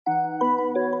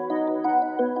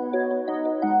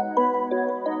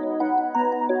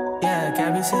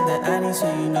Gabby said the Addy, so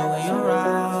you know we on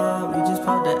route. We just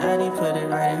popped the Addy, put it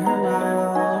right in her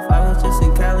mouth. I was just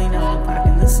in Cali, now I'm back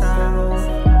in the South.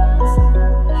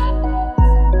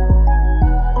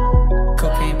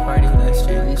 Cocaine party, let's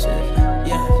and shit.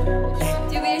 Yeah.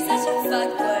 Doobee, you're such a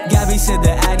fuckboy. Gabby said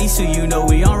the Addy, so you know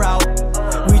we on route.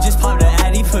 We just popped the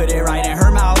Addy, put it right in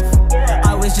her mouth.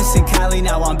 I was just in Cali,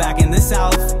 now I'm back in the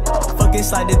South. Fucking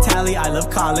slide to tally, I love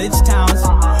college towns.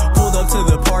 Pulled up to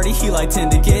the party, he like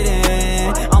 10 to get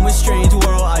in. I'm a strange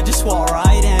world, I just walk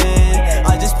right in.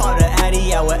 I just popped the Addy,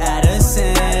 yeah, with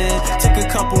Addison. Took a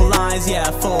couple lines, yeah,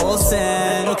 full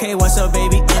send. Okay, what's up,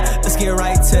 baby? Let's get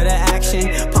right to the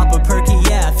action. Pop a perky,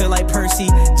 yeah, I feel like Percy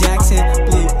Jackson.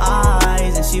 Blue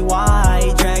eyes, and she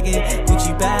white dragon.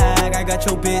 Gucci bag, I got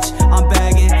your bitch, I'm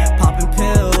bagging. Popping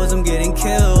pills, I'm getting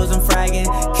kills, I'm fragging.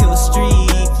 Kill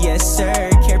streak, yes sir,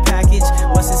 care package.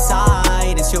 What's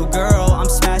inside? It's your girl, I'm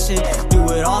smashing. Do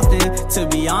it often, to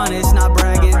be honest, not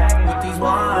bragging. With these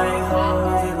white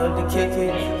hoes, they love to kick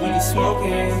it. We just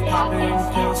smoking,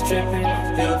 popping, pills tripping.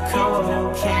 They love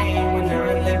cocaine when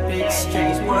they're Olympics.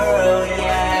 Strange world,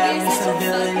 yeah, we some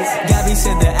villains. Gabby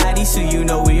said the Addy, so you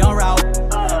know we on route.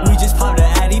 We just popped the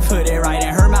Addy, put it right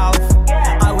in her mouth.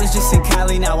 I was just in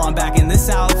Cali, now I'm back in the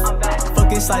South.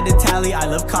 Fucking slide to tally, I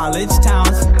love college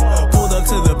towns. Pulled up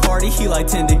to the party, he like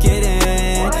 10 to get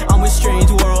in. I'm a strange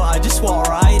world, I just walk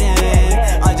right